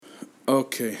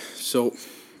Okay, so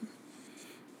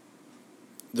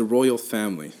the royal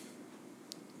family.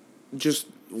 Just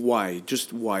why?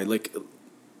 Just why? Like,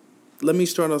 let me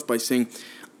start off by saying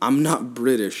I'm not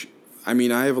British. I mean,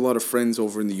 I have a lot of friends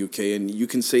over in the UK, and you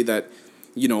can say that,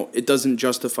 it doesn't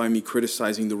justify me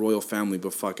criticizing the royal family,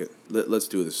 but fuck it. Let's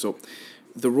do this. So,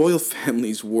 the royal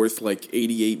family's worth like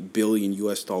 88 billion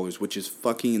US dollars, which is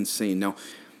fucking insane. Now,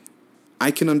 I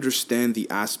can understand the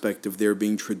aspect of there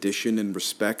being tradition and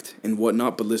respect and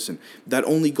whatnot, but listen, that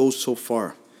only goes so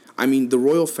far. I mean, the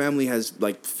royal family has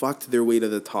like fucked their way to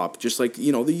the top, just like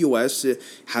the U.S.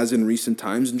 Has in recent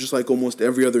times, and just like almost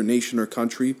every other nation or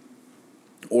country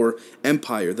or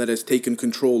empire that has taken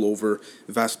control over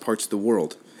vast parts of the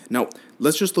world. Now,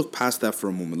 let's just look past that for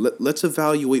a moment. Let's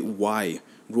evaluate why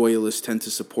royalists tend to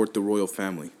support the royal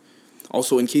family.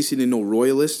 Also, in case you didn't know,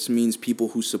 royalists means people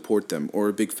who support them or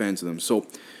are big fans of them. So,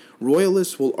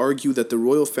 royalists will argue that the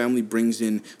royal family brings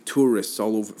in tourists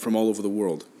all over the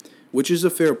world, which is a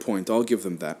fair point. I'll give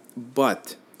them that.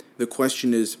 But the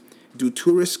question is, do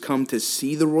tourists come to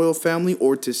see the royal family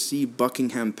or to see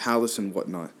Buckingham Palace and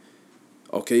whatnot?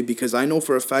 Okay, because I know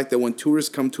for a fact that when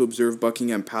tourists come to observe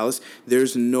Buckingham Palace,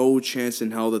 there's no chance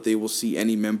in hell that they will see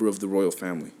any member of the royal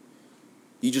family.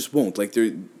 You just won't.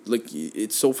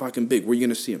 It's so fucking big. Where are you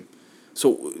gonna see them?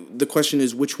 So the question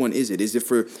is, which one is it?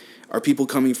 Are people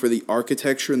coming for the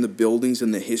architecture and the buildings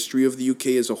and the history of the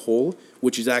UK as a whole,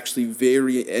 which is actually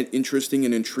very interesting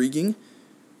and intriguing?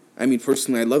 I mean,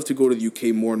 personally, I'd love to go to the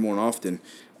UK more and more often.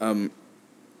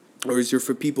 Or is there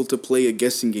for people to play a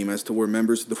guessing game as to where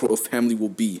members of the royal family will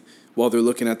be while they're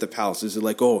looking at the palace? Is it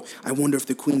like, oh, I wonder if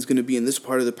the queen's going to be in this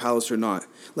part of the palace or not?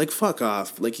 Like, fuck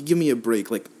off. Like, give me a break.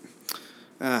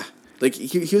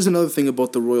 Here's another thing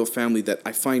about the royal family that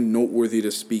I find noteworthy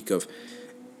to speak of,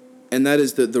 and that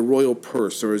is the royal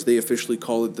purse, or as they officially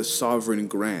call it, the sovereign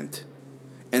grant.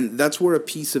 And that's where a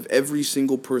piece of every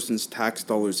single person's tax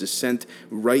dollars is sent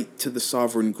right to the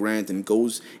sovereign grant and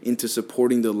goes into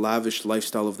supporting the lavish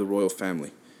lifestyle of the royal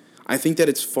family. I think that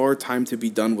it's far time to be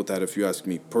done with that, if you ask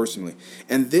me personally.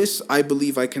 And this, I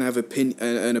believe, I can have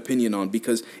an opinion on,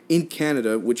 because in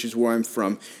Canada, which is where I'm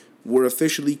from, we're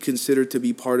officially considered to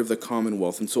be part of the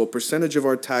Commonwealth. And so a percentage of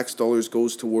our tax dollars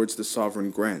goes towards the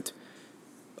sovereign grant.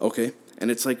 Okay?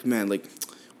 And it's like, man,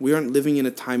 we aren't living in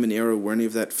a time and era where any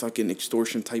of that fucking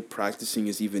extortion type practicing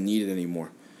is even needed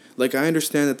anymore. Like, I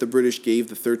understand that the British gave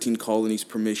the 13 colonies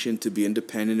permission to be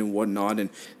independent and whatnot, and,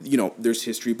 there's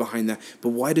history behind that. But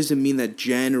why does it mean that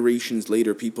generations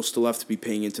later people still have to be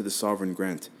paying into the sovereign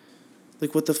grant?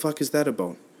 Like, what the fuck is that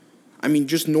about? I mean,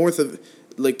 just north of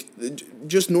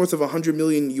 100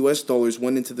 million US dollars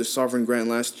went into the sovereign grant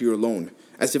last year alone,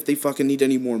 as if they fucking need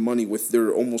any more money with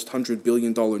their almost $100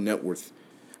 billion net worth.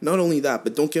 Not only that,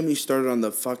 but don't get me started on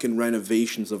the fucking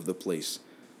renovations of the place.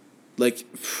 Like,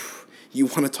 you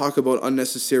want to talk about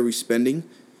unnecessary spending?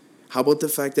 How about the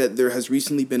fact that there has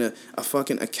recently been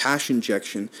a cash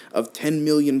injection of £10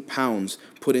 million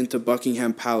put into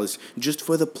Buckingham Palace just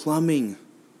for the plumbing?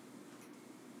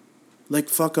 Like,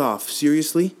 fuck off.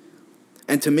 Seriously?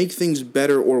 And to make things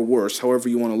better or worse, however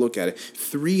you want to look at it,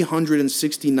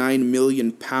 £369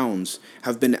 million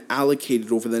have been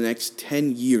allocated over the next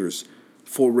 10 years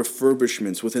for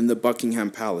refurbishments within the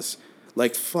Buckingham Palace.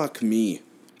 Like, fuck me.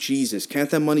 Jesus, can't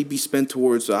that money be spent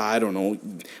towards, I don't know,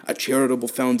 a charitable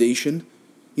foundation?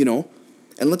 And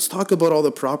let's talk about all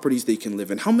the properties they can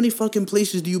live in. How many fucking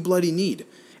places do you bloody need?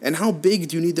 And how big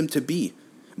do you need them to be?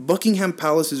 Buckingham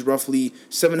Palace is roughly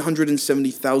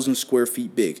 770,000 square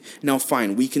feet big. Now,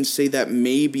 fine, we can say that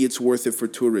maybe it's worth it for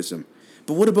tourism.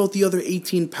 But what about the other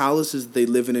 18 palaces that they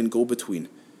live in and go between?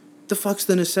 The fuck's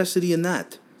the necessity in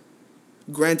that?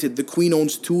 Granted, the Queen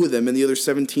owns 2 of them and the other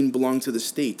 17 belong to the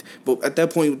state. But at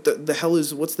that point, the hell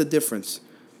is, what's the difference?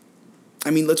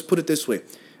 I mean, let's put it this way.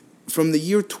 From the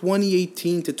year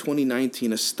 2018 to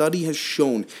 2019, a study has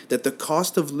shown that the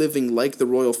cost of living like the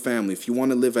royal family, if you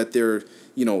want to live at their,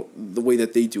 the way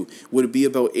that they do, would be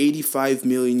about 85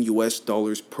 million US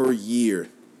dollars per year.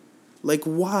 Like,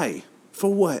 why?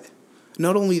 For what?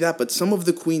 Not only that, but some of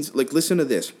the Queen's, listen to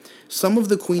this. Some of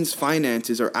the Queen's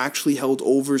finances are actually held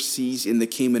overseas in the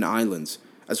Cayman Islands,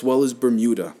 as well as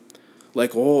Bermuda.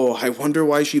 Like, oh, I wonder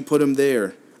why she put him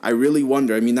there. I really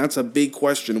wonder. I mean, that's a big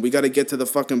question. We got to get to the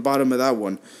fucking bottom of that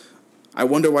one. I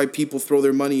wonder why people throw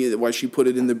their money, why she put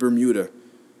it in the Bermuda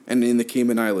and in the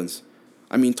Cayman Islands.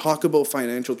 I mean, talk about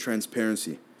financial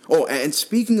transparency. Oh, and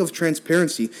speaking of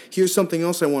transparency, here's something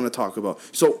else I want to talk about.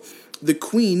 So, the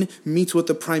Queen meets with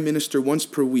the Prime Minister once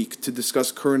per week to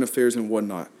discuss current affairs and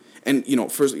whatnot. And,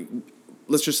 first,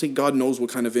 let's just say God knows what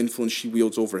kind of influence she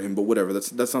wields over him, but whatever,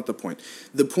 that's not the point.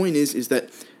 The point is that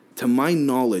To my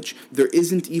knowledge, there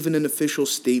isn't even an official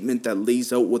statement that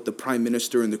lays out what the Prime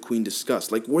Minister and the Queen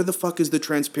discussed. Like, where the fuck is the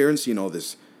transparency in all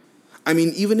this? I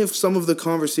mean, even if some of the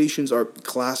conversations are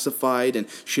classified and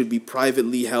should be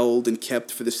privately held and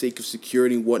kept for the sake of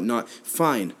security and whatnot,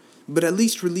 fine. But at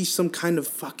least release some kind of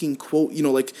fucking quote,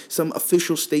 like some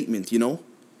official statement,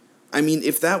 I mean,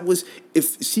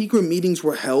 if secret meetings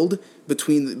were held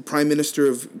between the Prime Minister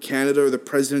of Canada or the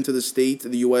President of the state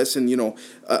of the U.S. and,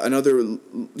 another,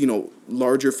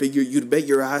 larger figure, you'd bet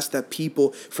your ass that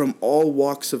people from all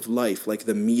walks of life, like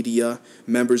the media,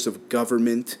 members of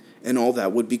government, and all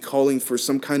that, would be calling for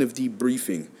some kind of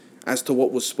debriefing as to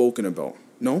what was spoken about.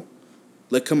 No?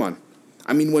 Like, come on.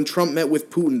 I mean, when Trump met with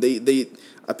Putin, they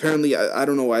apparently, I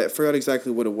don't know, I forgot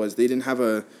exactly what it was. They didn't have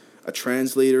a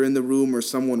translator in the room or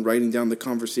someone writing down the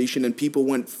conversation, and people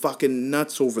went fucking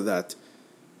nuts over that.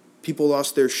 People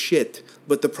lost their shit.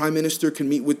 But the Prime Minister can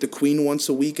meet with the Queen once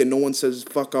a week and no one says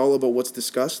fuck all about what's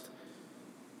discussed?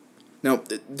 Now,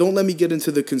 don't let me get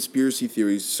into the conspiracy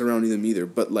theories surrounding them either,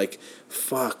 but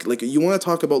fuck. You want to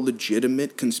talk about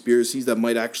legitimate conspiracies that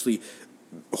might actually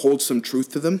hold some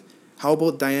truth to them? How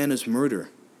about Diana's murder?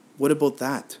 What about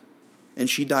that? And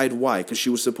she died why? Because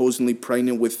she was supposedly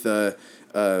pregnant with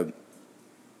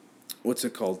what's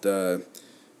it called?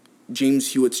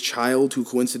 James Hewitt's child, who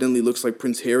coincidentally looks like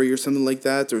Prince Harry or something like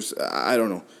that. Or I don't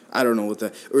know. I don't know what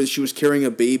that. Or she was carrying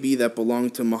a baby that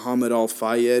belonged to Muhammad Al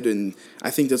Fayed, and I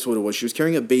think that's what it was. She was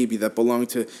carrying a baby that belonged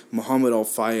to Muhammad Al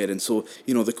Fayed, and so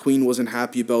the Queen wasn't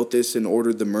happy about this and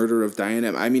ordered the murder of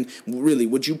Diana. I mean, really,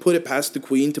 would you put it past the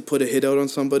Queen to put a hit out on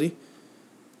somebody?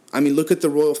 I mean, look at the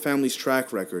royal family's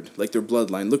track record, like their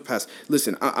bloodline. Look past.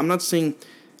 Listen, I'm not saying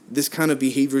this kind of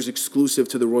behavior is exclusive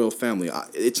to the royal family.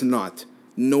 It's not.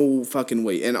 No fucking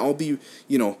way. And I'll be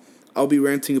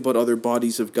ranting about other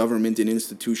bodies of government and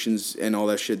institutions and all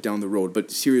that shit down the road.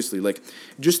 But seriously,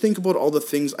 just think about all the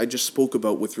things I just spoke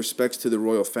about with respects to the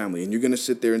royal family. And you're going to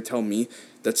sit there and tell me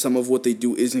that some of what they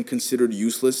do isn't considered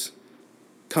useless?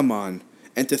 Come on.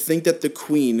 And to think that the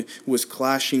Queen was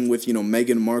clashing with,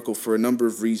 Meghan Markle for a number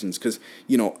of reasons. Because,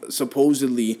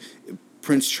 supposedly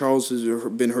Prince Charles has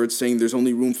been heard saying there's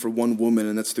only room for one woman,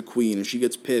 and that's the Queen, and she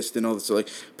gets pissed and all this. So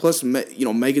plus,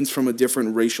 Meghan's from a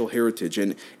different racial heritage,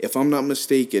 and if I'm not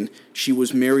mistaken, she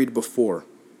was married before,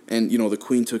 and the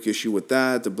Queen took issue with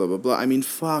that. The blah blah blah. I mean,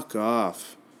 fuck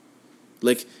off.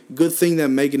 Good thing that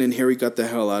Meghan and Harry got the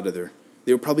hell out of there.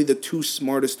 They were probably the two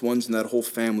smartest ones in that whole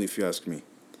family, if you ask me.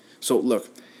 So look.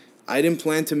 I didn't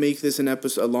plan to make this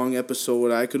a long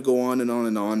episode. I could go on and on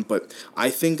and on, but I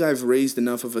think I've raised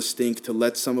enough of a stink to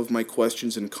let some of my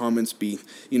questions and comments be,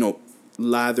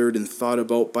 lathered and thought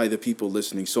about by the people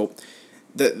listening. So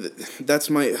that's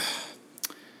my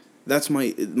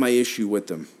issue with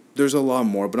them. There's a lot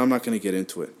more, but I'm not going to get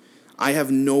into it. I have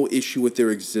no issue with their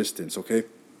existence, okay?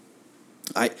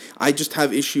 I just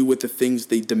have issue with the things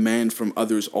they demand from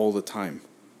others all the time.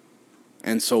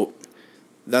 And so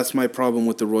that's my problem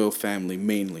with the royal family,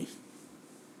 mainly.